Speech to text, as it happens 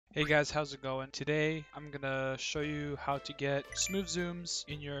Hey guys, how's it going? Today I'm gonna show you how to get smooth zooms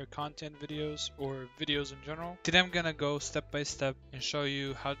in your content videos or videos in general. Today I'm gonna go step by step and show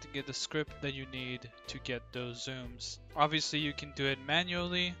you how to get the script that you need to get those zooms. Obviously you can do it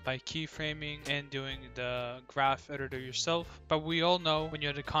manually by keyframing and doing the graph editor yourself, but we all know when you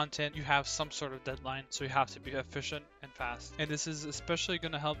edit content you have some sort of deadline, so you have to be efficient and fast. And this is especially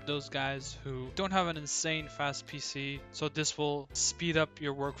gonna help those guys who don't have an insane fast PC, so this will speed up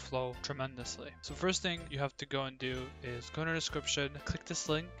your workflow tremendously. So first thing you have to go and do is go to the description, click this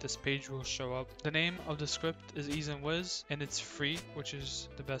link, this page will show up. The name of the script is Ease and Whiz and it's free, which is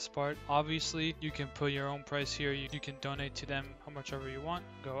the best part. Obviously you can put your own price here, you can donate to them how much ever you want.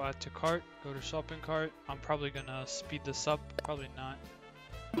 Go add to cart, go to shopping cart. I'm probably gonna speed this up, probably not.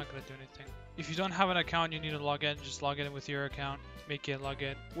 I'm not gonna do anything. If you don't have an account, you need to log in. Just log in with your account. Make it log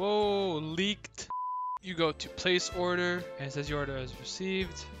in. Whoa, leaked. You go to place order and it says your order is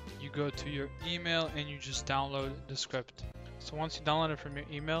received. You go to your email and you just download the script. So once you download it from your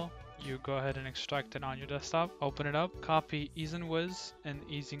email, you go ahead and extract it on your desktop. Open it up, copy Ease and Whiz and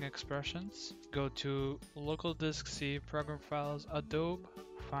Easing Expressions. Go to local disk C, program files, Adobe.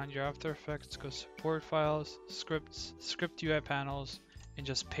 Find your After Effects, go support files, scripts, ScriptUI panels, and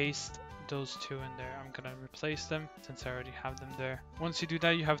just paste those two in there. I'm gonna replace them since I already have them there. Once you do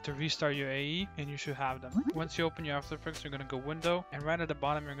that, you have to restart your AE and you should have them. Once you open your After Effects, you're gonna go Window, and right at the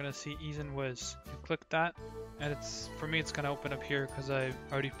bottom you're gonna see Ease and Whiz. You click that and for me it's gonna open up here because I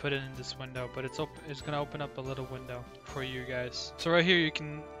already put it in this window, but it's gonna open up a little window for you guys. So right here you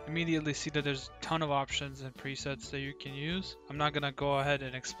can immediately see that there's a ton of options and presets that you can use. I'm not gonna go ahead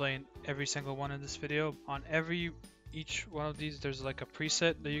and explain every single one in this video. On each one of these there's like a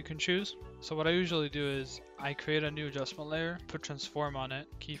preset that you can choose. So what I usually do is I create a new adjustment layer, put transform on it,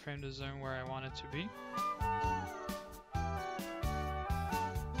 keyframe the zone where I want it to be.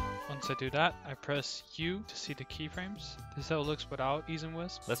 Once I do that, I press U to see the keyframes. This is how it looks without Ease and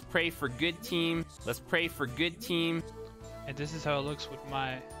Whiz. Let's pray for good team. Let's pray for good team. And this is how it looks with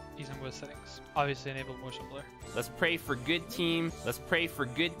my Ease and Whiz settings. Obviously enable motion blur. Let's pray for good team. Let's pray for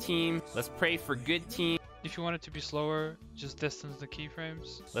good team. Let's pray for good team. If you want it to be slower, just distance the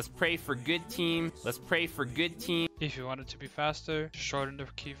keyframes. Let's pray for good team. Let's pray for good team. If you want it to be faster, shorten the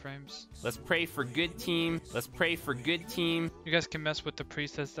keyframes. Let's pray for good team. Let's pray for good team. You guys can mess with the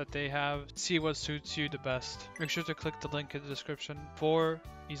presets that they have, see what suits you the best. Make sure to click the link in the description for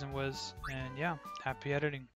Ease and Whiz, and yeah, happy editing.